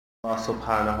Allah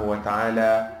subhanahu wa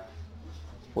ta'ala.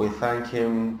 We thank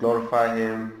Him, glorify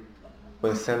Him.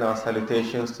 We send our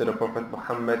salutations to the Prophet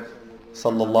Muhammad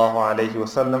sallallahu alayhi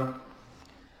wasallam.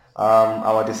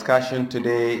 Our discussion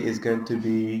today is going to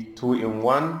be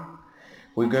 2-in-1.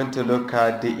 We're going to look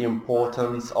at the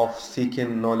importance of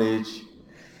seeking knowledge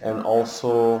and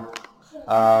also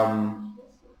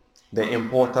the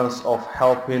importance of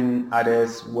helping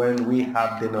others when we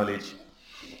have the knowledge.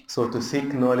 So to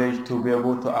seek knowledge, to be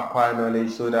able to acquire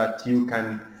knowledge so that you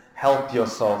can help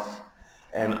yourself.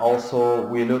 And also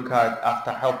we look at,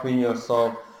 after helping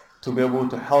yourself, to be able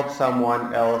to help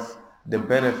someone else, the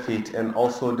benefit and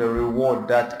also the reward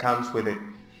that comes with it.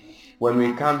 When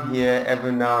we come here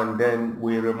every now and then,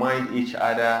 we remind each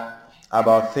other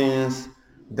about things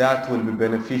that will be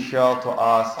beneficial to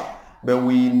us, but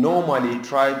we normally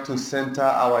try to center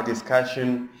our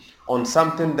discussion on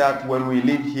something that when we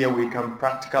leave here we can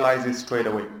practicalize it straight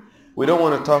away. We don't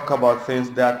want to talk about things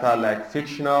that are like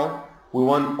fictional. We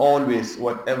want always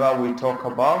whatever we talk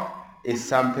about is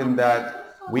something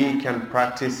that we can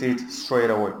practice it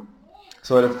straight away.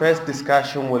 So the first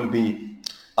discussion will be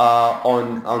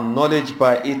on knowledge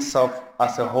by itself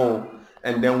as a whole,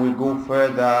 and then we go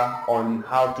further on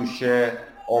how to share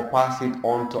or pass it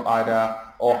on to other,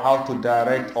 or how to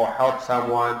direct or help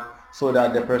someone so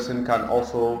that the person can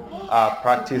also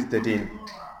practice the deen.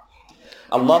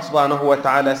 Allah subhanahu wa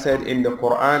ta'ala said in the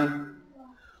Quran,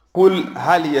 قُلْ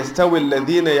هَلْ يَسْتَوِي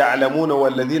الَّذِينَ يَعْلَمُونَ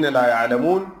وَالَّذِينَ لَا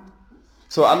يَعْلَمُونَ.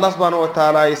 So Allah subhanahu wa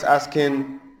ta'ala is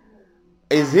asking,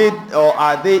 is it or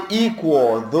are they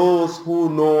equal, those who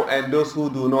know and those who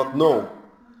do not know?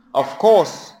 Of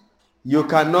course, you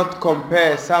cannot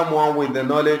compare someone with the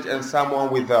knowledge and someone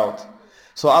without.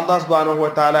 So Allah subhanahu wa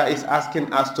ta'ala is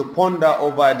asking us to ponder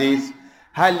over this.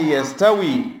 هَلْ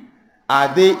يَسْتَوِي,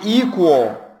 are they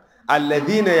equal?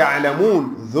 الَّذِينَ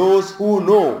يَعْلَمُونَ, those who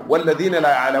know, وَالَّذِينَ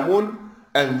لَا يَعْلَمُونَ,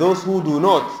 and those who do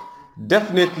not.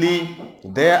 Definitely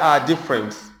there are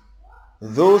differences.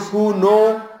 Those who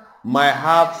know might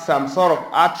have some sort of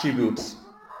attributes.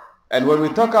 And when we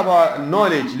talk about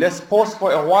knowledge, let's pause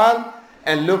for a while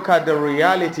and look at the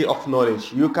reality of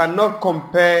knowledge. You cannot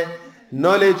compare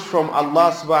knowledge from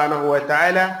Allah subhanahu wa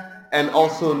ta'ala and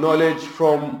also knowledge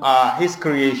from His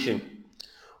creation.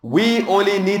 We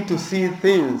only need to see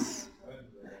things.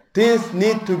 Things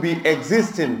need to be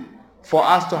existing for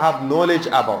us to have knowledge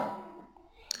about.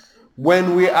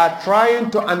 When we are trying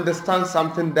to understand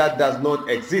something that does not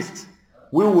exist,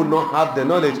 we will not have the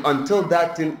knowledge until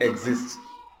that thing exists.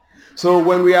 So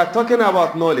when we are talking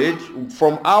about knowledge,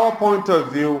 from our point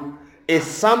of view, is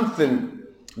something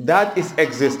that is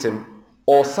existing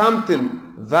or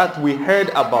something that we heard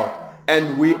about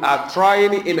and we are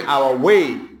trying in our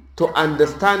way to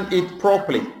understand it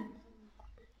properly.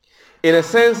 In a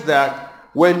sense that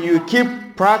when you keep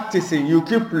practicing, you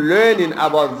keep learning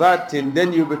about that thing,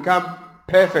 then you become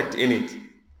perfect in it.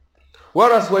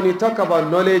 Whereas when you talk about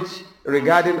knowledge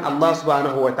regarding Allah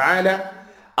subhanahu wa ta'ala,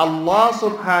 Allah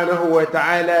subhanahu wa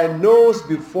ta'ala knows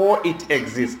before it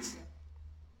exists.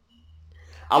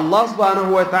 Allah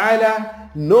subhanahu wa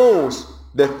ta'ala knows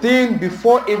the thing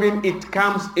before even it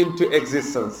comes into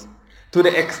existence. To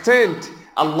the extent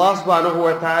Allah subhanahu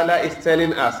wa ta'ala is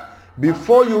telling us,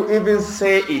 before you even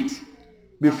say it,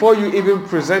 before you even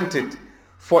present it,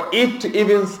 for it to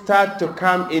even start to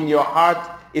come in your heart,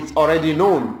 it's already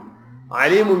known.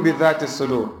 Alimun bidhati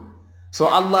sudur. So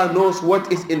Allah knows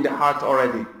what is in the heart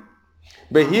already.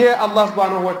 But here Allah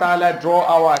subhanahu wa ta'ala draw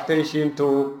our attention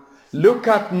to look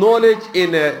at knowledge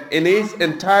in its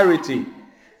entirety,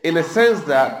 in a sense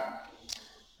that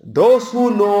those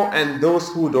who know and those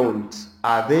who don't,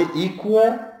 are they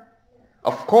equal?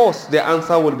 Of course the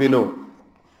answer will be no.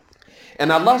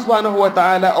 And Allah subhanahu wa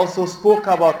ta'ala also spoke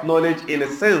about knowledge in a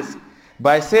sense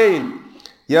by saying,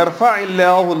 يَرْفَعِ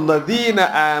اللَّهُ الَّذِينَ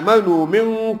آمَنُوا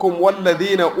مِنْكُمْ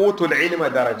وَالَّذِينَ أُوتُوا الْعِلْمَ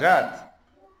دَرَجَاتٍ.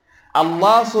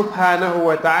 Allah subhanahu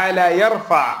wa ta'ala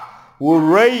yarfa, will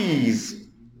raise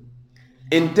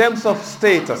in terms of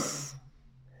status.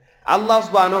 Allah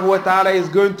subhanahu wa ta'ala is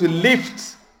going to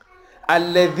lift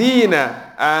الَّذِينَ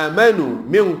آمَنُوا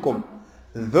مِنْكُمْ,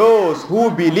 those who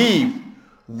believe,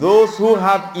 those who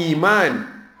have iman.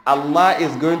 Allah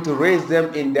is going to raise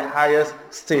them in the highest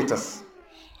status.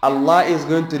 Allah is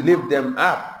going to lift them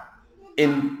up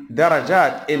in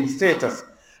darajat, in status.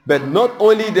 But not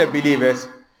only the believers.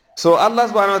 So Allah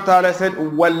subhanahu wa ta'ala said,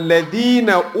 وَالَّذِينَ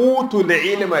أُوتُوا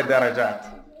الْعِلْمَ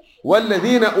دَرَجَاتٍ.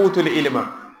 وَالَّذِينَ أُوتُوا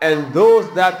الْعِلْمَ, and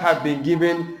those that have been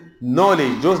given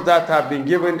knowledge, those that have been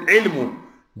given ilmu,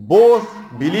 both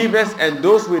believers and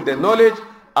those with the knowledge,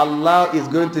 Allah is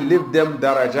going to lift them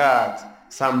darajat,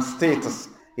 some status.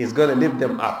 He's going to lift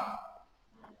them up.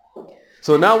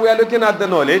 So now we are looking at the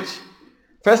knowledge.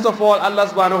 First of all, Allah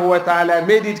subhanahu wa ta'ala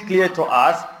made it clear to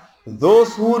us,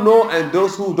 those who know and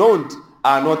those who don't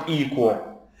are not equal.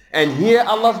 And here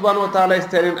Allah subhanahu wa ta'ala is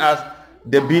telling us,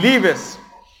 the believers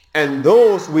and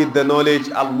those with the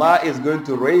knowledge, Allah is going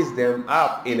to raise them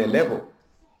up in a level.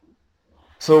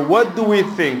 So what do we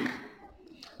think?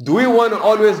 Do we want to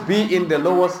always be in the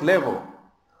lowest level?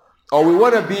 Or we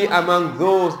want to be among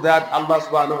those that Allah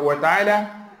subhanahu wa ta'ala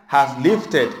has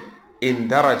lifted in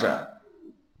daraja,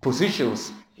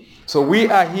 positions? So we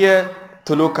are here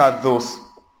to look at those.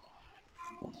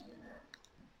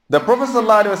 The Prophet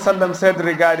sallallahu alaihi wasallam said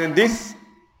regarding this,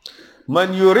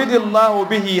 "Man yuridillahu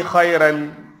bihi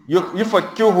khayran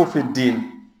yufakkihu fid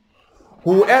din."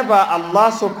 Whoever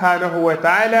Allah subhanahu wa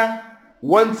ta'ala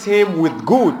wants him with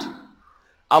good,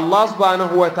 Allah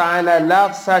subhanahu wa ta'ala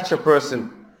loves such a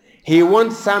person. He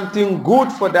wants something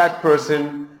good for that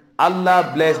person.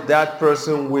 Allah bless that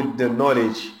person with the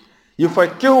knowledge.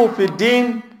 Yufakkihu fid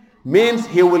din means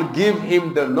He will give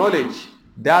him the knowledge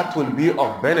that will be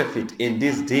of benefit in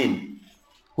this deen,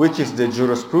 which is the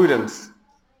jurisprudence.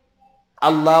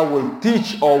 Allah will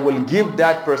teach or will give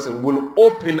that person, will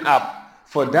open up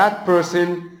for that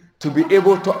person to be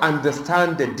able to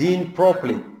understand the deen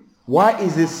properly. Why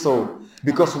is it so?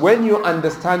 Because when you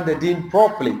understand the deen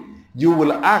properly, you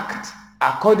will act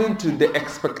according to the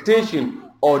expectation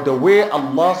or the way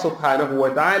Allah subhanahu wa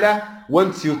ta'ala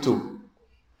wants you to.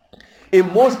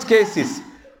 In most cases,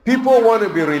 people want to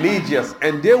be religious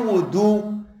and they will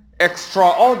do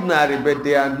extraordinary, but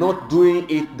they are not doing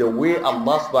it the way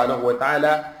Allah subhanahu wa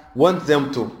ta'ala wants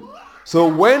them to. So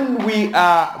when we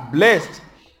are blessed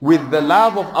with the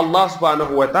love of Allah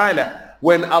subhanahu wa ta'ala,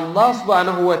 when Allah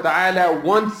subhanahu wa ta'ala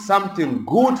wants something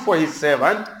good for his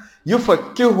servant,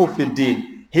 yufakkihu fi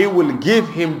din, he will give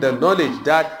him the knowledge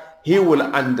that he will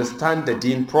understand the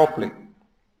deen properly.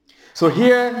 So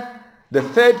here the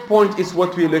third point is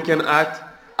what we're looking at.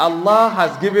 Allah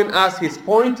has given us his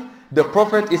point. The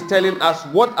Prophet is telling us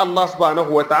what Allah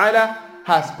subhanahu wa ta'ala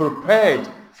has prepared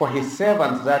for his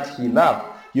servants that he loves.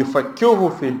 Yufakkihu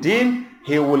fi din,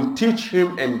 he will teach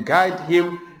him and guide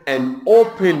him and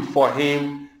open for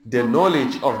him the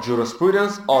knowledge of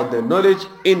jurisprudence or the knowledge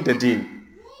in the deen.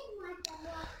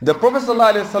 The Prophet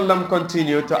ﷺ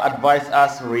continued to advise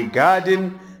us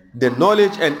regarding the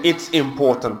knowledge and its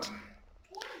importance.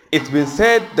 It's been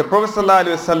said, the Prophet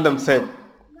ﷺ said,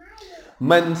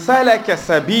 "Man salaka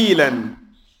sabilan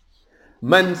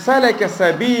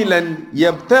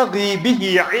yabtaghi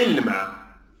bihi ilma."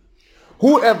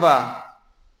 Whoever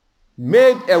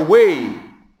made a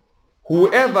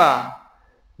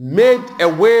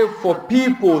way for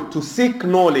people to seek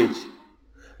knowledge.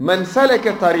 Man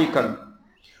salaka tariqan,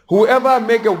 whoever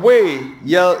make a way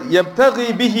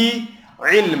yabtaghi bihi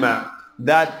ilma,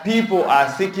 that people are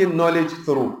seeking knowledge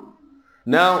through.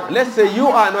 Now let's say you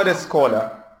are not a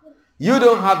scholar, you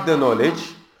don't have the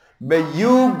knowledge, but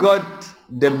you got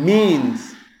the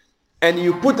means and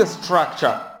you put a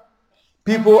structure.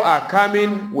 People are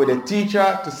coming with a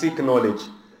teacher to seek knowledge.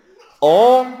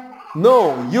 Or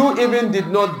no, you even did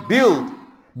not build,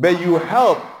 but you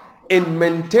help in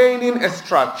maintaining a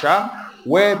structure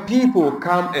where people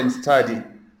come and study.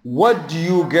 What do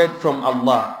you get from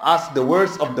Allah? Ask the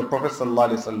words of the Prophet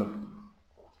ﷺ.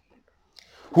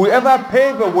 Whoever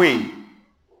pave a way,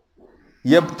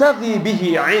 yabtaghi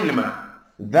bihi ilma,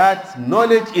 that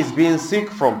knowledge is being sought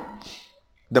from.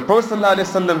 The Prophet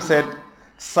ﷺ said,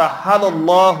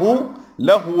 "Sahalallahu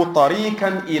lahu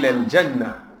tariqan ila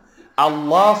al-jannah."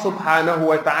 Allah subhanahu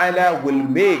wa ta'ala will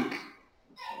make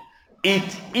it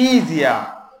easier,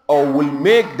 or will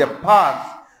make the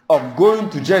path of going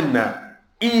to Jannah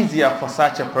easier for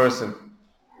such a person.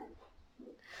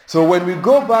 So when we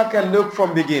go back and look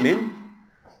from beginning,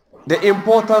 the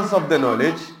importance of the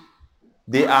knowledge,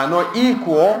 they are not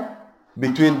equal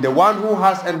between the one who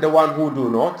has and the one who do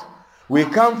not. We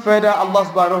come further, Allah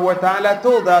subhanahu wa ta'ala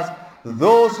told us,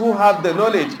 those who have the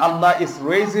knowledge, Allah is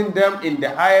raising them in the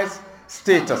highest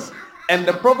status. And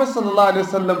the Prophet sallallahu alaihi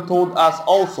wasallam told us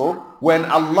also, when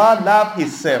Allah loves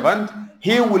his servant,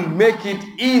 he will make it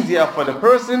easier for the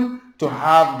person to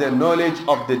have the knowledge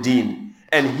of the deen.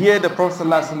 And here the Prophet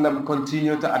sallallahu alaihi wasallam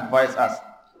continued to advise us,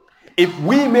 if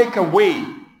we make a way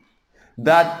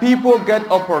that people get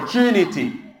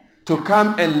opportunity to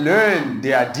come and learn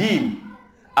their deen,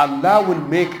 Allah will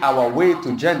make our way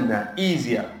to Jannah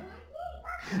easier.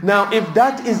 Now if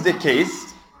that is the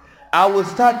case, I will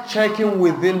start checking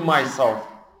within myself.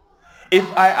 If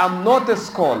I am not a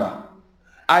scholar,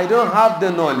 I don't have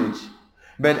the knowledge,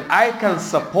 but I can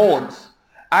support,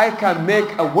 I can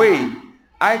make a way,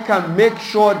 I can make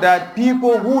sure that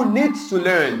people who need to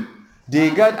learn, They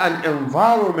got an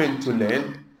environment to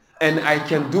learn, and I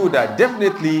can do that.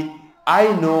 Definitely,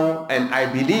 I know and I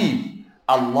believe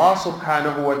Allah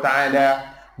subhanahu wa ta'ala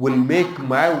will make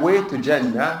my way to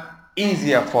Jannah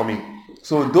easier for me.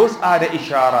 So those are the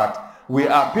isharat. We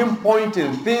are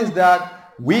pinpointing things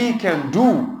that we can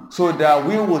do so that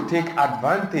we will take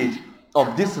advantage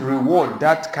of this reward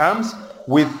that comes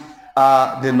with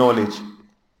the knowledge.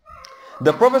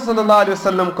 The Prophet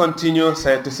ﷺ continues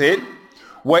to say,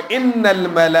 وَإِنَّ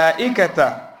الْمَلَائِكَةَ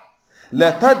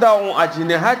لَتَدَعُ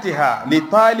أَجْنِحَتِهَا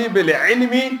لِطَالِبِ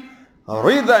الْعِلْمِ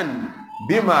رِضًا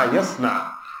بِمَا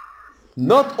يَصْنَعُ.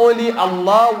 Not only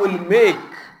Allah will make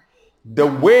the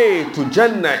way to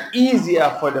Jannah easier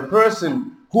for the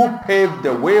person who paved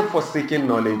the way for seeking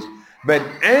knowledge, but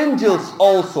angels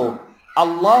also,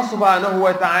 Allah subhanahu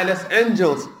wa ta'ala's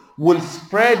angels will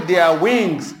spread their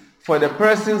wings for the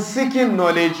person seeking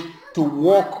knowledge to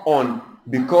walk on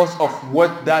because of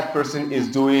what that person is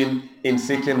doing in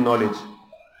seeking knowledge.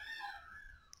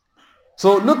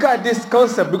 So look at this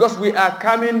concept, because we are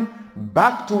coming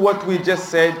back to what we just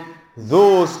said,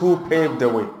 those who paved the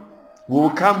way. We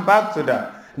will come back to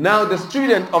that. Now the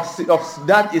student of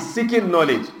that is seeking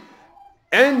knowledge.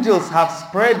 Angels have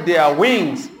spread their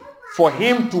wings for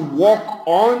him to walk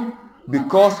on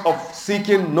because of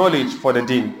seeking knowledge for the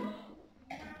deen.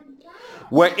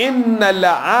 وَإِنَّ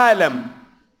الْعَالِمَ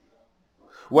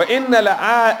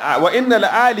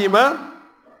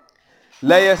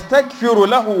لَيَسْتَكْفِرُ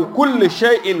لَهُ كُلِّ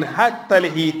شَيْءٍ حَتَّى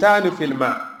الْهِيتَانُ فِي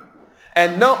الْمَاءِ.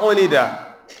 And not only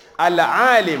that,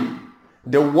 al-alim,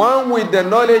 the one with the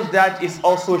knowledge that is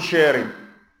also sharing,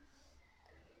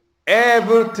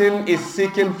 everything is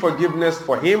seeking forgiveness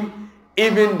for him,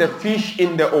 even the fish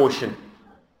in the ocean.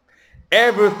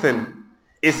 Everything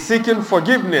is seeking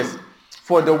forgiveness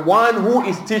for the one who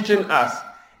is teaching us,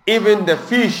 even the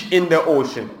fish in the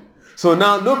ocean. So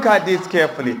now look at this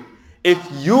carefully. If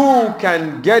you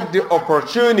can get the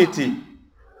opportunity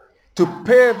to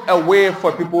pave a way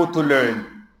for people to learn,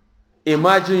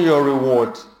 imagine your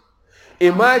reward.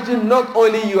 Imagine not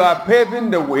only you are paving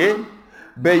the way,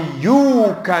 but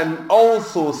you can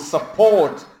also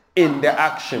support in the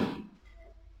action.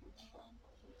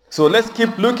 So let's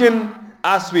keep looking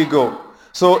as we go.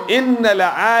 So إِنَّ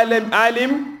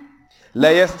الْعَالِمْ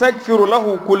لَيَسْتَغْفِرُ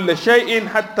لَهُ كُلَّ شَيْءٍ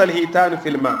حَتَّى الْهِيتَانُ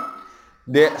فِي الْمَاءِ.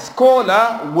 The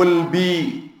scholar will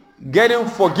be getting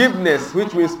forgiveness,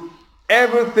 which means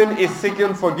everything is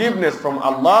seeking forgiveness from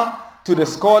Allah to the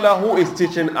scholar who is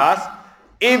teaching us,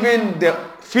 even the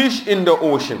fish in the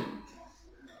ocean.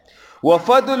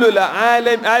 وَفَضْلُ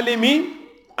الْعَالِمِ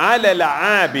عَلَى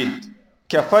الْعَابِدِ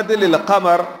كَفَضْلِ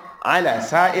الْقَمَرِ عَلَى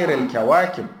سَائِرِ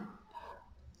الْكَوَاكِبِ.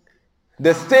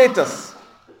 The status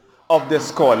of the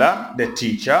scholar, the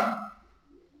teacher,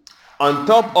 on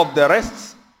top of the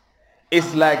rest,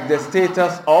 is like the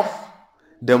status of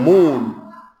the moon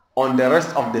on the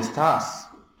rest of the stars.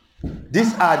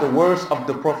 These are the words of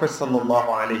the Prophet sallallahu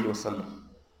alaihi wasallam.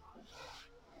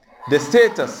 The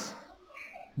status,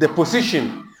 the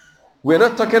position. We're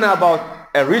not talking about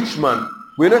a rich man.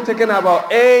 We're not talking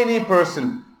about any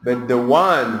person, but the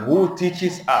one who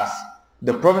teaches us.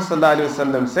 The Prophet sallallahu alaihi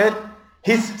wasallam said,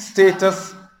 his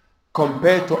status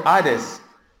compared to others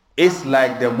is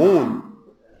like the moon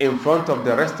in front of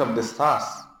the rest of the stars.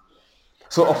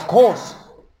 So of course,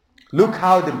 look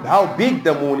how big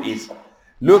the moon is.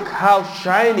 Look how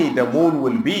shiny the moon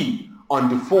will be on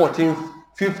the 14th,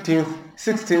 15th,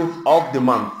 16th of the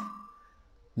month.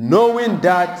 Knowing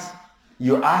that,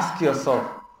 you ask yourself,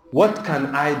 what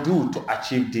can I do to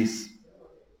achieve this?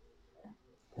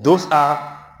 Those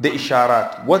are the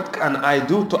isharat. What can I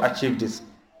do to achieve this?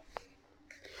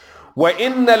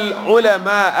 وَإِنَّ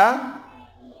الْعُلَمَاءَ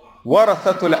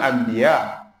وَرَثَةُ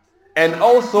الْأَنْبِيَاءِ. And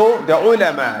also the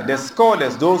ulama, the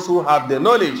scholars, those who have the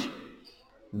knowledge,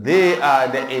 they are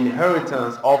the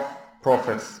inheritance of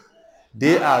prophets.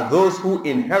 They are those who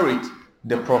inherit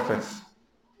the prophets.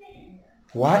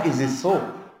 Why is it so?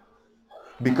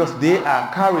 Because they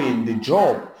are carrying the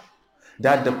job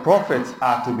that the prophets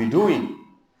are to be doing.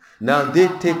 Now they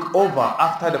take over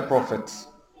after the prophets.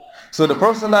 So the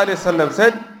Prophet ﷺ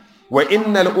said,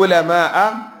 وَإِنَّ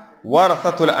الْعُلَمَاءَ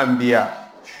وَرَثَةُ الْأَنْبِيَاءِ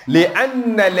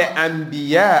لِأَنَّ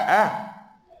الْأَنْبِيَاءَ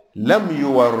لَمْ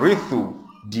يُوَرِّثُوا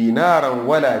دِينَارًا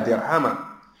وَلَا دِرْهَمًا.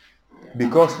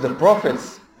 Because the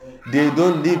prophets, they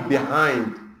don't leave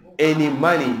behind any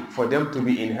money for them to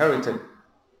be inherited.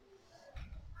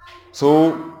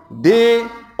 So they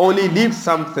only leave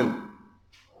something.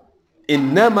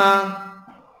 إِنَّمَا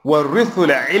وَرِّثُوا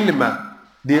الْعِلْمَ.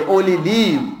 They only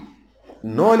leave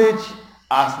knowledge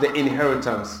as the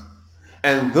inheritance.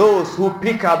 And those who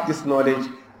pick up this knowledge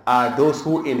are those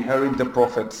who inherit the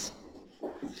prophets.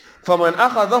 فَمَنْ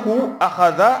أَخَذَهُ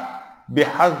أَخَذَ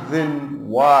بِحَظٍ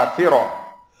وَافِرٍ.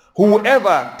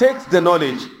 Whoever takes the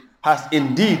knowledge has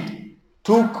indeed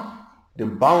took the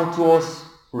bounteous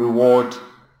reward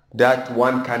that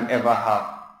one can ever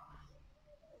have.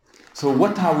 So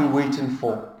what are we waiting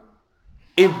for?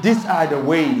 If these are the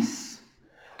ways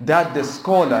that the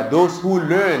scholar, those who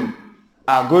learn,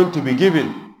 are going to be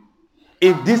given,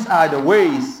 if these are the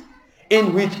ways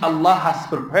in which Allah has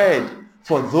prepared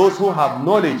for those who have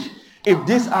knowledge, if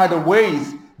these are the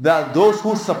ways that those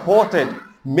who supported,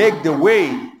 make the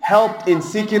way, helped in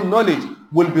seeking knowledge,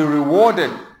 will be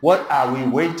rewarded, what are we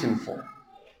waiting for?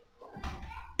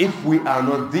 If we are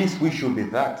not this, we should be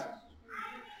that.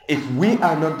 If we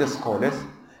are not the scholars,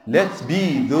 let's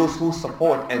be those who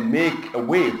support and make a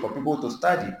way for people to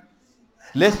study.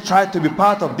 Let's try to be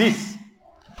part of this.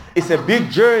 It's a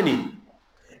big journey.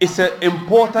 It's an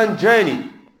important journey.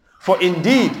 For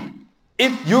indeed,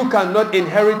 if you cannot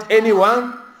inherit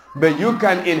anyone, but you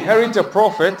can inherit a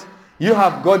prophet, you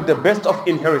have got the best of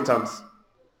inheritance.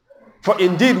 For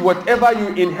indeed, whatever you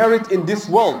inherit in this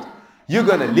world, you're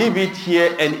going to leave it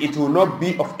here and it will not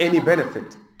be of any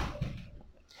benefit.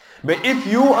 But if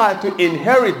you are to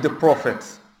inherit the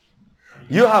prophets,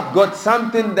 you have got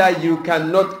something that you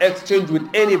cannot exchange with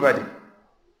anybody.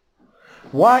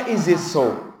 Why is it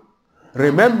so?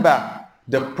 Remember,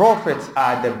 the prophets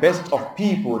are the best of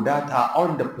people that are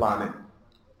on the planet.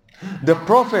 The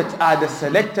prophets are the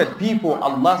selected people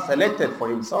Allah selected for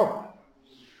himself.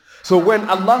 So when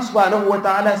Allah subhanahu wa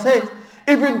ta'ala says,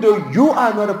 even though you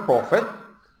are not a prophet,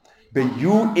 but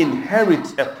you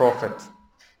inherit a prophet.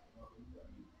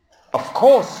 Of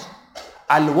course,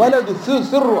 al-waladu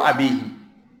sirru abihi.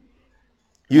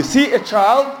 You see a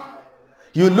child,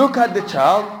 you look at the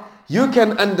child, you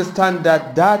can understand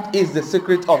that that is the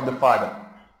secret of the father.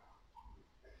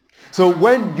 So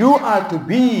when you are to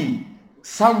be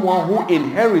someone who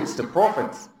inherits the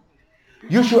prophets,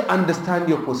 you should understand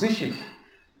your position.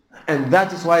 And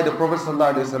that is why the Prophet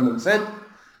ﷺ said,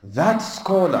 that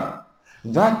scholar,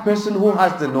 that person who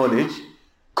has the knowledge,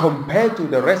 compared to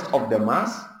the rest of the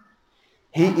mass,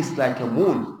 he is like a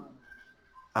moon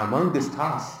among the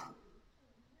stars.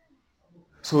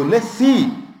 So let's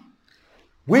see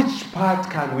which part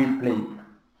can we play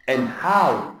and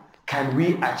how can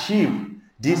we achieve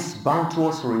this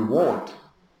bounteous reward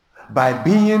by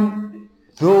being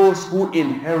those who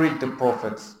inherit the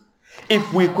prophets.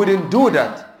 If we couldn't do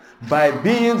that, by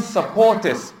being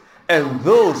supporters and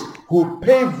those who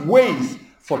pave ways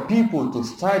for people to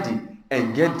study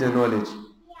and get the knowledge.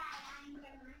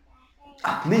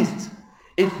 At least,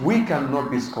 if we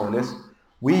cannot be scholars,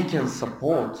 we can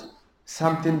support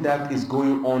something that is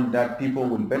going on that people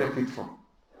will benefit from.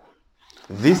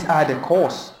 These are the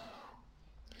cause.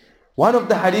 One of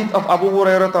the hadith of Abu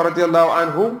Hurairah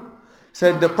radiallahu anhu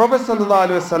said, the Prophet sallallahu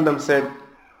alaihi wasallam said,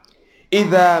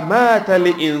 إِذَا مَاتَ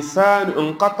الْإِنسَانُ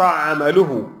انْقَطَعَ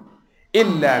عَمَلُهُ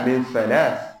إِلَّا مِنْ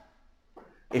ثَلَاثٍ.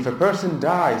 If a person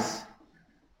dies,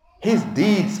 his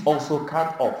deeds also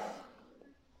cut off.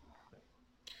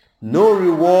 No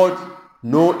reward,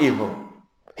 no evil.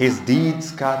 His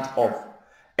deeds cut off,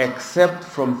 except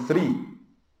from three.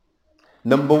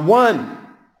 Number one,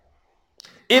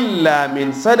 إِلَّا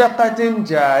مِنْ صَدَقَةٍ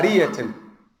جَارِيَةٍ.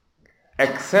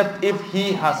 Except if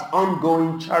he has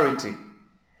ongoing charity,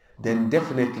 then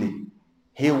definitely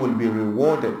he will be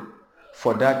rewarded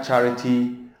for that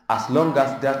charity as long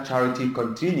as that charity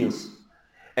continues.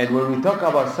 And when we talk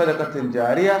about sadaqatin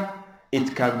jariyah,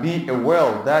 it can be a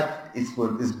well that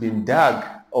is been dug,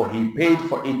 or he paid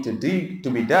for it to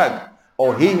be dug,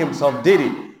 or he himself did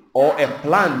it, or a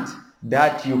plant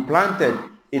that you planted,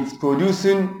 it's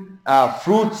producing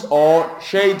fruits or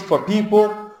shade for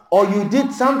people, or you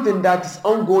did something that is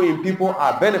ongoing, people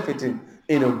are benefiting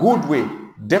in a good way.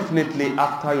 Definitely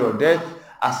after your death,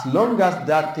 as long as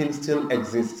that thing still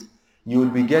exists, you will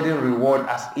be getting reward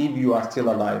as if you are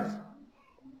still alive.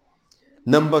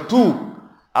 Number two,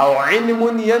 أَوْ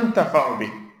عِلْمٌ يَنْتَفَعُ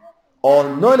بِهِ.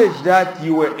 Or knowledge that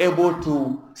you were able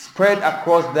to spread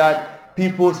across that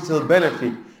people still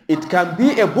benefit. It can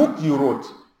be a book you wrote.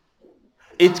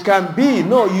 It can be,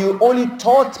 you only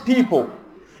taught people.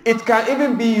 It can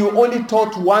even be you only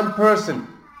taught one person.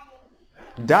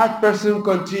 That person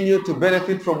continued to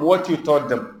benefit from what you taught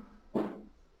them.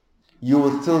 You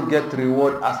will still get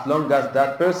reward as long as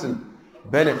that person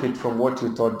benefit from what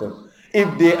you taught them.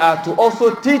 If they are to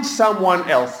also teach someone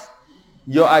else,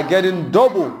 you are getting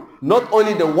double. Not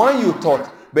only the one you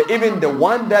taught, but even the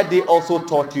one that they also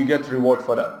taught, you get reward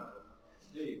for that.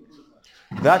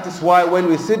 That is why when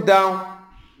we sit down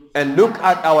and look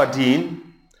at our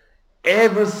deen,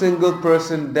 every single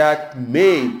person that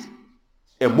made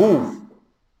a move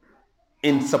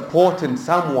in supporting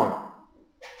someone,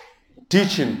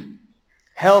 teaching,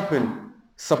 helping,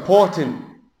 supporting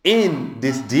in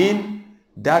this deen,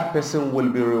 that person will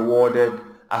be rewarded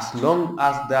as long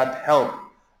as that help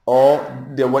or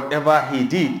whatever he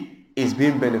did is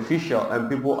being beneficial and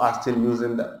people are still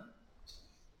using that.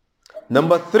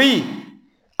 Number 3,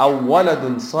 أو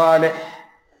ولد صالح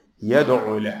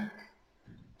يدعو له,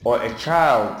 or a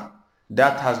child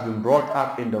that has been brought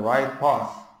up in the right path.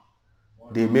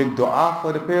 They make dua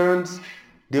for the parents,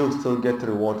 they will still get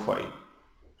reward for it.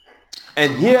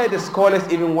 And here the scholars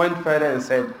even went further and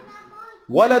said,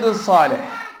 waladun salih,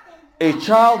 a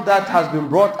child that has been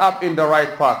brought up in the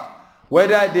right path,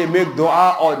 whether they make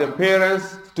dua or to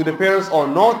the parents or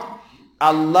not,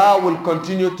 Allah will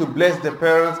continue to bless the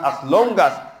parents as long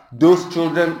as those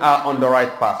children are on the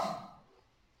right path,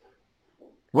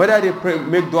 whether they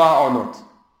make dua or not.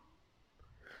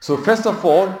 So first of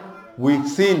all, we've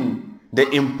seen the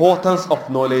importance of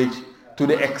knowledge to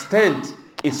the extent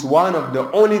it's one of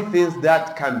the only things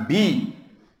that can be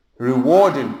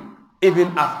rewarding even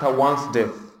after one's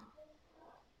death.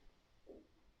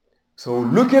 So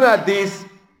looking at this,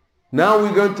 now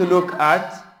we're going to look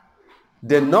at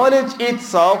the knowledge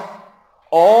itself,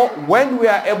 or when we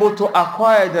are able to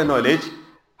acquire the knowledge,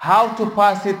 how to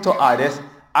pass it to others,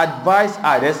 advise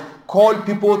others, call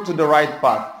people to the right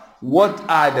path. What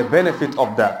are the benefits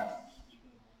of that?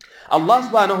 Allah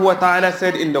subhanahu wa ta'ala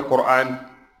said in the Quran,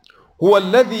 هو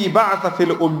الذي بعث في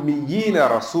الأميين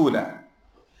رسولا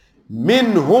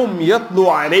منهم يتلو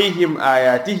عليهم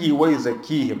آياته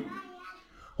ويزكيهم.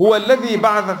 هو الذي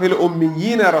بعث في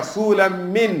الأميين رسولا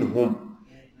منهم.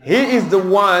 He is the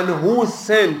one who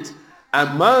sent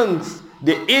amongst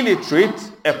the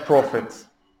illiterate a prophet.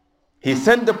 He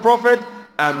sent the prophet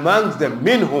amongst them.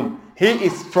 Minhum. He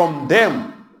is from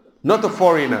them, not a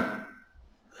foreigner.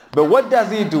 But what does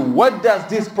he do? What does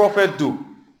this prophet do?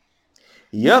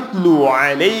 يَتْلُو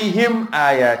عَلَيْهِمْ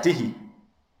آيَاتِهِ.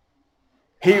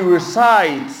 He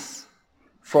recites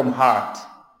from heart,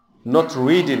 not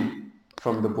reading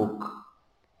from the book.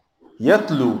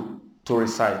 يَتْلُو, to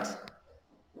recite.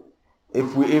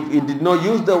 If he did not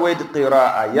use the word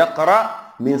قِرَاءَ,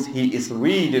 يَقْرَأ means he is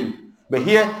reading. But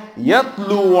here,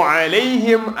 يَتْلُو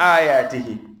عَلَيْهِمْ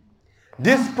آيَاتِهِ.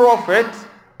 This prophet,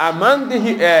 among the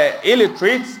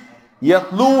illiterates,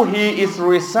 يَتْلُو, he is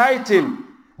reciting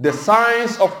the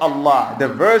signs of Allah, the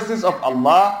verses of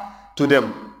Allah to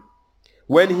them.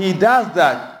 When he does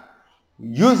that,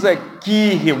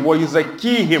 yuzakkihim,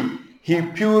 he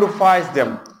purifies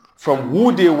them from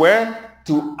who they were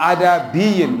to other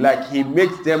being, like he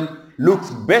makes them look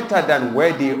better than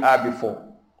where they are before.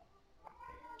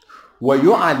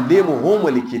 وَيُعَلِّمُهُمُ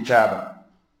الْكِتَابَ,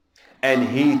 and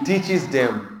he teaches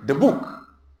them the book.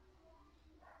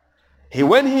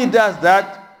 When he does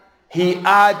that, he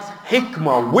adds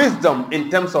hikmah, wisdom, in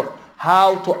terms of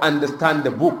how to understand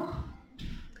the book.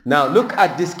 Now look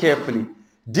at this carefully.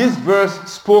 This verse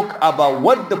spoke about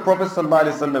what the Prophet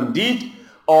ﷺ did,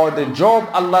 or the job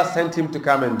Allah sent him to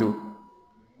come and do.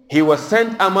 He was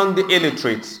sent among the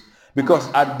illiterates, because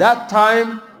at that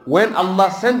time when Allah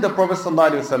sent the Prophet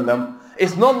ﷺ,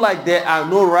 it's not like there are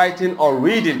no writing or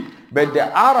reading, but the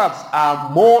Arabs are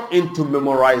more into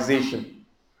memorization,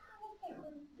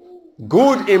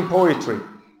 good in poetry.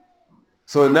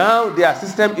 So now their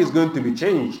system is going to be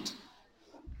changed.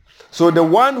 So the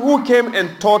one who came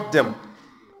and taught them,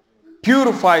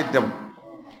 purified them,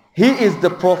 he is the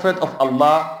Prophet of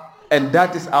Allah, and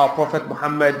that is our Prophet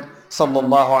Muhammad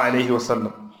sallallahu alayhi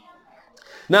wasallam.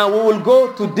 Now we will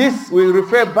go to this, we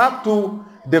refer back to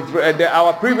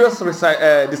our previous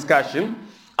discussion.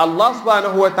 Allah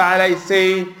subhanahu wa ta'ala is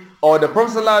saying, or the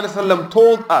Prophet sallallahu alayhi wasallam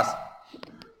told us,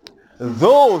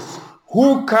 those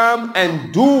who come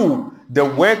and do the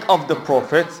work of the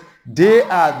prophets, they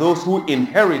are those who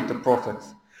inherit the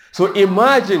prophets. So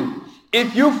imagine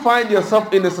if you find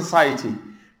yourself in a society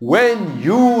when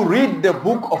you read the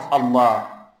book of Allah,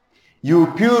 you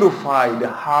purify the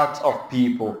hearts of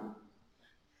people.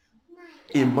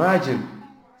 Imagine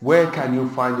where can you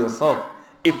find yourself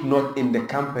if not in the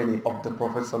company of the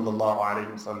Prophet sallallahu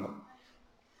alaihi wasallam.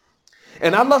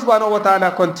 And Allah subhanahu wa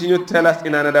ta'ala continued to tell us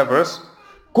in another verse,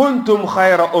 كنتم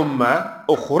خير أمة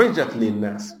أخرجت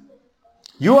للناس.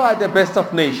 You are the best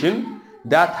of nation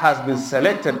that has been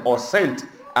selected or sent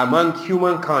among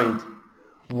humankind.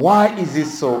 Why is it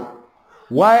so?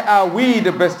 Why are we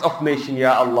the best of nation,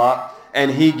 Ya Allah?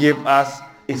 And He gave us,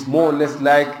 it's more or less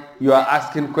like you are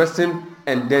asking question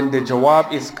and then the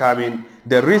jawab is coming.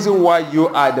 The reason why you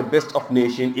are the best of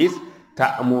nation is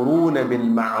تأمرون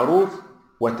بالمعروف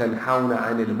وتنهون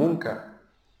عن المنكر.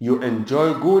 You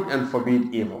enjoy good and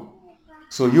forbid evil.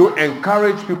 So you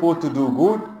encourage people to do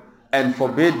good and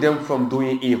forbid them from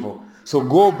doing evil. So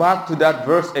go back to that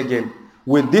verse again.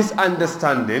 With this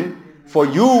understanding, for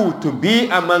you to be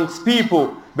amongst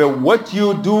people, but what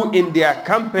you do in their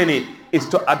company is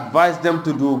to advise them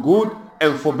to do good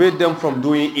and forbid them from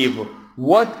doing evil.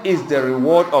 What is the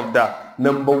reward of that?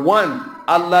 Number one,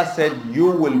 Allah said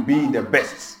you will be the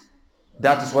best.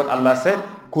 That is what Allah said.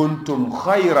 Kuntum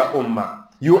khayra ummah.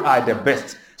 You are the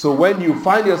best. So when you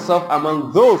find yourself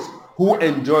among those who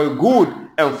enjoy good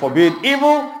and forbid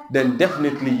evil, then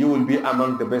definitely you will be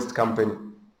among the best company.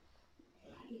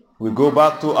 We go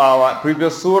back to our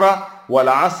previous surah.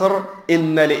 وَالْعَصْرِ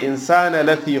إِنَّ الْإِنسَانَ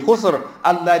لَفِي خُسْرٍ.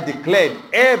 Allah declared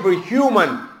every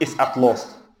human is at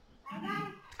loss.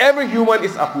 Every human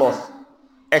is at loss.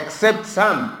 Except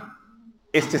some.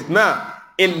 Istithna.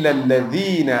 إِلَّا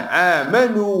الَّذِينَ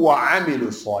آمَنُوا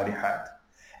وَعَمِلُوا الصَّالِحَاتِ.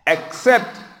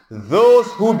 Except those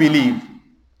who believe.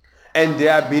 And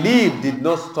their belief did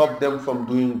not stop them from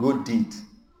doing good deeds.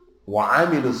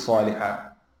 وَعَمِلُوا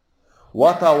الصَّالِحَاتِ.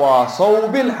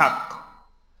 وَتَوَاصَوْا بِالْحَقِّ.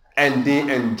 And they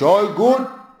enjoy good.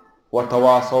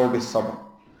 وَتَوَاصَوْا بِالصَّبْرِ.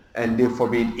 And they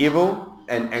forbid evil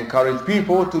and encourage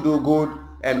people to do good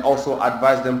and also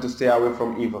advise them to stay away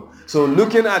from evil. So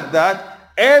looking at that,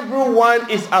 everyone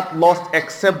is at loss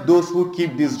except those who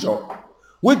keep this job.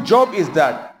 Which job is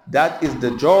that? That is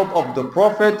the job of the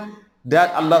Prophet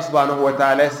that Allah subhanahu wa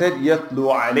ta'ala said,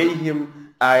 يَتْلُو عَلَيْهِمْ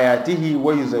آيَاتِهِ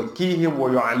وَيُزَكِّيهِمْ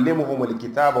وَيُعَلِّمُهُمُ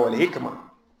الْكِتَابَ وَالْحِكْمَةِ.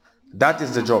 That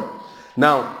is the job.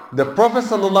 Now, the Prophet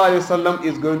sallallahu alaihi wasallam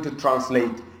is going to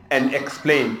translate and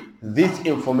explain these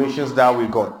informations that we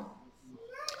got.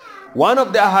 One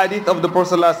of the ahadith of the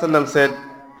Prophet sallallahu alaihi wasallam said,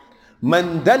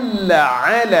 مَنْ دَلَّ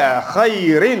عَلَى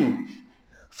خَيْرٍ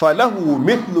فَلَهُ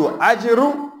مِثْلُ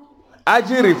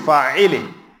أَجْرِ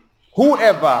فَاعِلِهِ.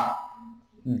 Whoever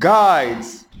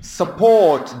guides,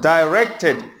 support,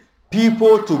 directed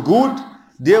people to good,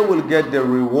 they will get the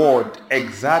reward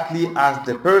exactly as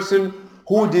the person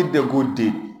who did the good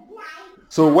deed.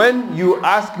 So when you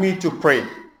ask me to pray,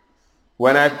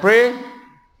 when I pray,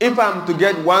 if I'm to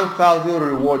get 1,000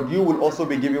 reward, you will also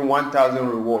be giving 1,000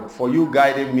 reward for you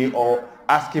guiding me or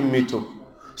asking me to.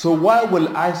 So why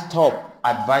will I stop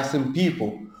advising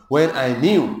people when I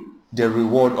knew the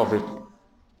reward of it?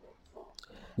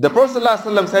 The Prophet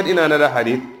ﷺ said in another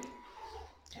hadith,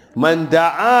 من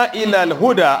دعا إلى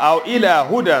الهدى أو إلى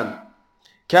هدى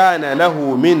كان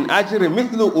له من أجر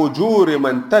مثل أجور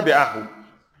من تبعه.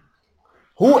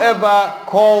 Whoever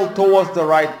called towards the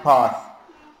right path,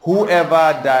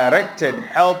 whoever directed,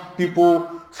 helped people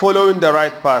following the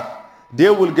right path, they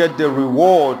will get the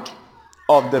reward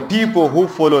of the people who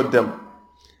followed them.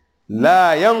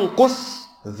 لا ينقص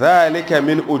ذلك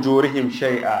من أجورهم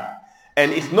شيئا.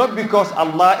 And it's not because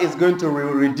Allah is going to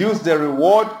reduce the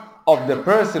reward of the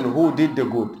person who did the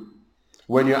good.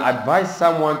 When you advise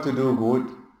someone to do good,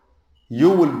 you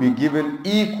will be given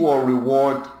equal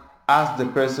reward as the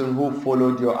person who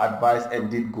followed your advice and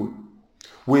did good,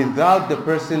 without the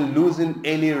person losing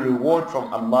any reward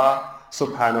from Allah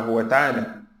subhanahu wa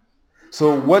ta'ala.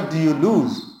 So what do you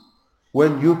lose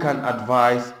when you can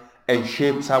advise and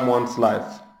shape someone's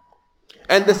life?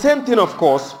 And the same thing, of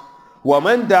course,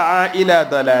 وَمَنْ دَعَا إِلَى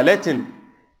ضَلَالَةٍ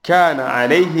كَانَ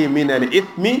عَلَيْهِ مِنَ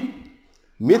الْإِثْمِ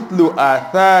مِثْلُ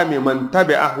آثَامِ مَنْ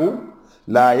تَبِعَهُ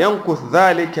لَا يَنْقُثْ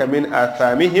ذَلِكَ مِنْ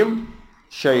آثَامِهِمْ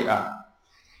شَيْئًا.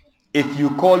 If you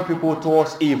call people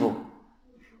towards evil,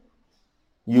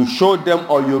 you show them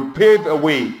or you pave a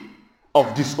way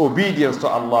of disobedience to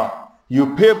Allah,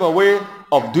 you pave a way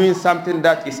of doing something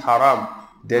that is haram,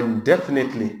 then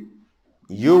definitely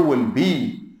you will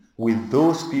be with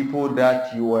those people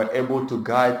that you were able to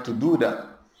guide to do that.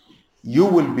 You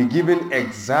will be given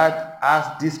exact as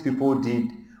these people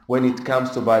did when it comes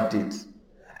to bad deeds.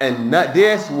 And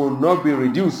theirs will not be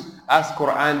reduced, as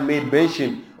Quran made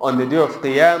mention on the day of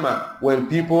Qiyamah, when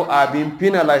people are being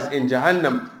penalized in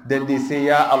Jahannam, then they say,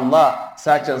 Ya Allah,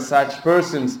 such and such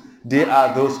persons, they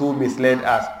are those who misled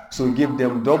us, so give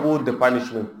them double the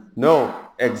punishment. No,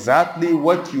 exactly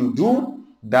what you do,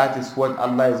 that is what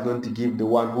Allah is going to give the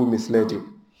one who misled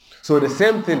you. So the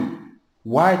same thing,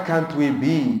 why can't we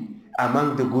be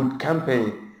among the good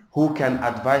company who can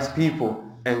advise people,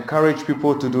 encourage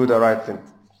people to do the right thing?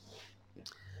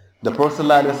 The Prophet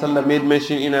ﷺ made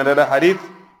mention in another hadith,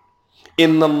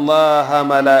 إِنَّ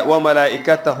اللَّهَ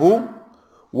وَمَلَائِكَتَهُ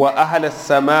وَأَهْلَ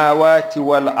السَّمَاوَاتِ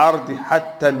وَالْأَرْضِ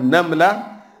حَتَّى النَّمْلَ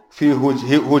فِي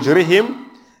هُجْرِهِمْ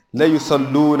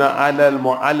لَيُصَلُّونَ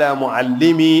عَلَى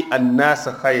مُعَلِّمِ النَّاسِ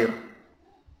خَيْرٍ.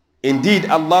 Indeed,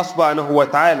 Allah subhanahu wa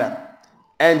ta'ala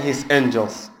and His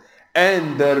angels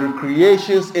and the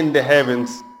creations in the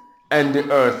heavens and the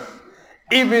earth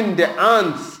even the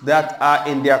ants that are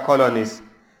in their colonies.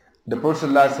 The Prophet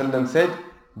ﷺ said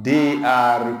they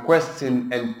are requesting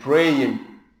and praying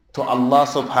to Allah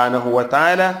subhanahu wa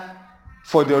ta'ala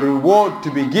for the reward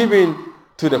to be given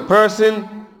to the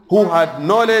person who had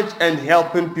knowledge and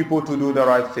helping people to do the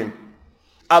right thing.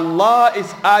 Allah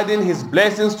is adding His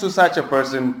blessings to such a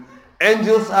person.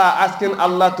 Angels are asking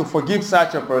Allah to forgive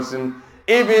such a person.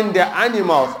 Even the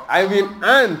animals, even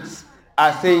ants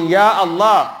are saying, Ya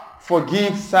Allah,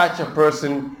 forgive such a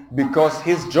person, because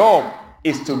his job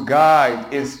is to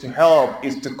guide, is to help,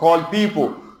 is to call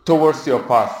people towards your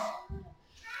path.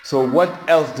 So what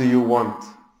else do you want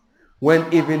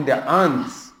when even the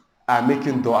ants are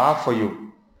making dua for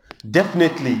you?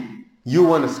 Definitely, you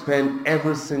want to spend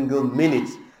every single minute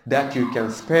that you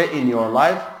can spare in your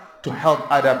life to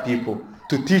help other people,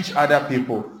 to teach other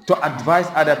people, to advise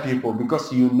other people,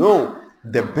 because you know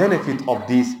the benefit of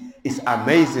this is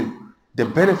amazing. The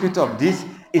benefit of this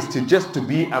is to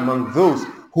be among those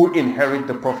who inherit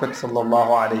the Prophet sallallahu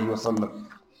alaihi wasallam.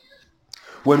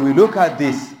 When we look at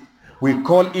this, we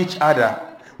call each other,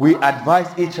 we advise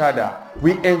each other,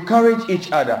 we encourage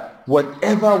each other.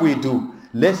 Whatever we do,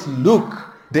 let's look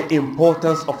the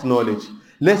importance of knowledge.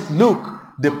 Let's look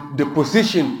the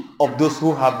position of those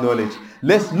who have knowledge.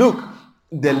 Let's look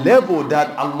the level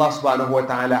that Allah subhanahu wa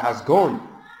ta'ala has gone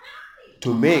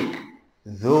to make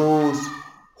those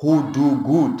who do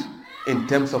good in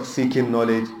terms of seeking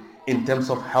knowledge, in terms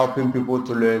of helping people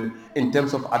to learn, in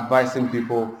terms of advising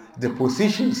people, the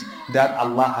positions that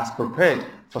Allah has prepared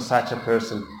for such a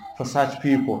person, for such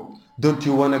people. Don't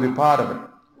you want to be part of it?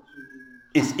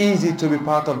 It's easy to be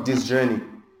part of this journey.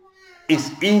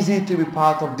 It's easy to be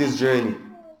part of this journey.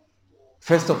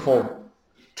 First of all,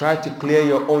 try to clear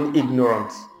your own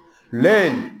ignorance.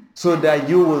 Learn so that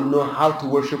you will know how to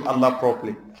worship Allah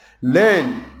properly.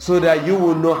 Learn so that you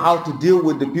will know how to deal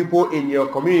with the people in your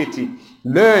community.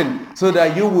 Learn so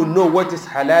that you will know what is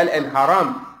halal and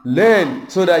haram. Learn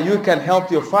so that you can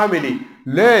help your family.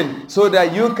 Learn so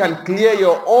that you can clear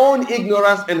your own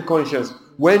ignorance and conscience.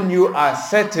 When you are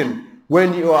certain,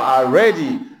 when you are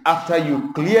ready, after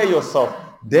you clear yourself,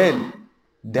 then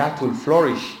that will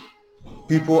flourish.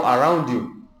 People around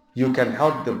you, you can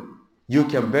help them, you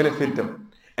can benefit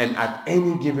them. And at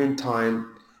any given time,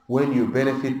 when you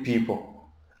benefit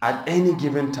people, at any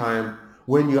given time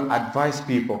when you advise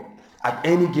people, at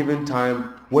any given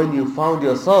time when you found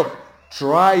yourself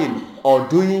trying or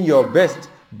doing your best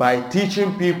by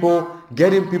teaching people,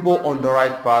 getting people on the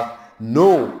right path,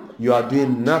 no, you are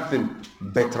doing nothing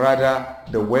but rather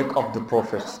the work of the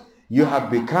prophets. You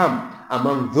have become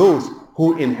among those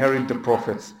who inherit the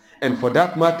prophets. And for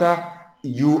that matter,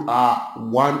 you are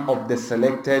one of the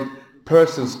selected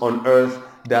persons on earth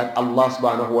that Allah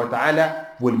subhanahu wa ta'ala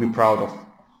will be proud of.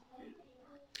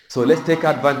 So let's take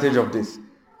advantage of this.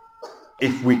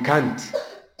 If we can't,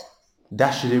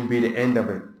 that shouldn't be the end of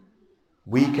it.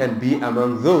 We can be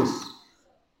among those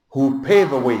who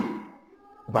pave the way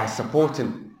by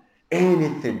supporting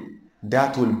anything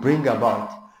that will bring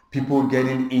about people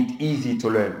getting it easy to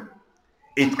learn.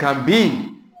 It can be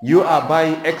you are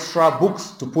buying extra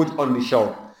books to put on the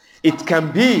shelf. It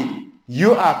can be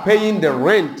you are paying the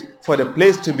rent for the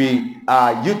place to be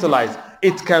utilized.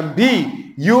 It can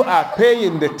be you are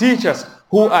paying the teachers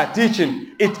who are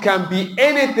teaching. It can be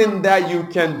anything that you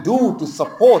can do to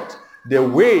support the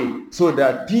way so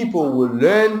that people will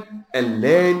learn and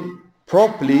learn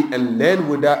properly and learn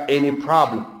without any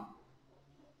problem.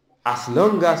 As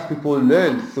long as people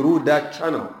learn through that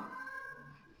channel,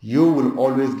 you will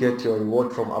always get your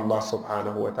reward from Allah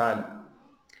subhanahu wa ta'ala.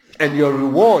 And your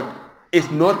reward is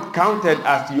not counted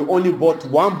as you only bought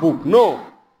one book. No.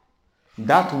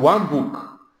 That one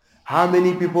book, how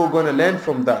many people are going to learn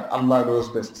from that? Allah knows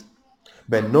best.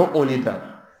 But not only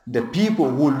that, the people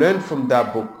who learn from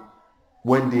that book,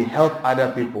 when they help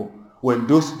other people, when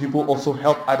those people also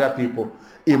help other people,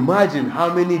 imagine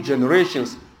how many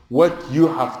generations what you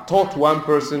have taught one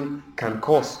person can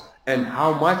cost, and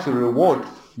how much reward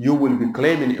you will be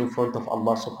claiming in front of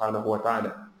Allah subhanahu wa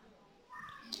ta'ala.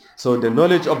 So the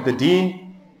knowledge of the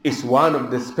deen is one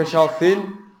of the special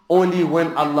things. Only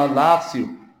when Allah loves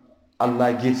you,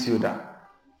 Allah gives you that.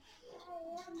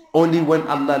 Only when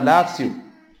Allah loves you,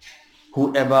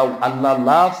 whoever Allah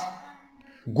loves,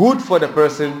 good for the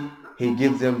person, He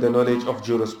gives them the knowledge of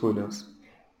jurisprudence.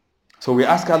 So we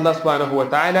ask Allah subhanahu wa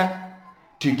ta'ala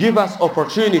to give us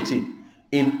opportunity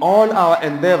in all our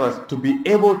endeavors to be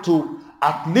able to,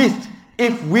 at least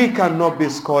if we cannot be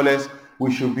scholars,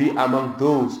 we should be among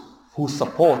those who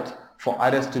support for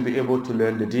others to be able to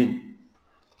learn the deen.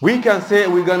 We can say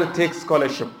we're going to take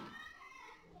scholarship.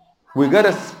 We got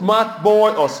a smart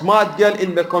boy or smart girl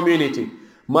in the community.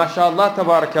 MashaAllah,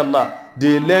 tabarakallah,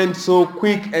 they learn so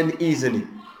quick and easily.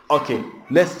 Okay,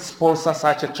 let's sponsor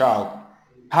such a child.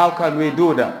 How can we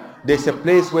do that? There's a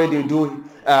place where they do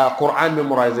Quran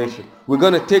memorization. We're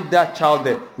going to take that child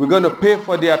there. We're going to pay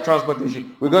for their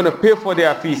transportation. We're going to pay for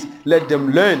their fees. Let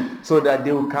them learn so that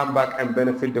they will come back and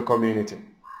benefit the community.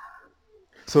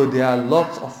 So there are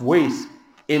lots of ways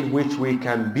in which we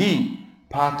can be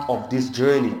part of this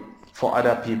journey for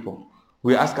other people.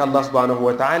 We ask Allah subhanahu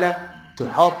wa ta'ala to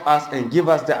help us and give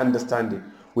us the understanding.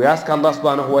 We ask Allah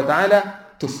subhanahu wa ta'ala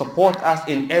to support us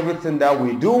in everything that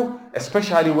we do,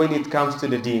 especially when it comes to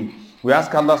the deen. We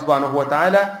ask Allah subhanahu wa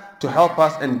ta'ala to help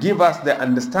us and give us the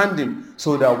understanding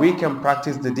so that we can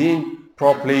practice the deen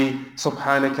properly.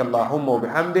 Subhanakallahumma wa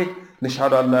bihamdik.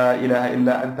 نشهد أن لا إله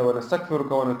إلا أنت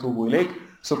ونستغفرك ونتوب إليك.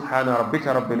 سبحان ربك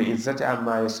رب العزة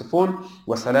عما يصفون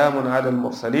وسلام على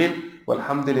المرسلين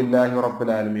والحمد لله رب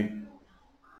العالمين.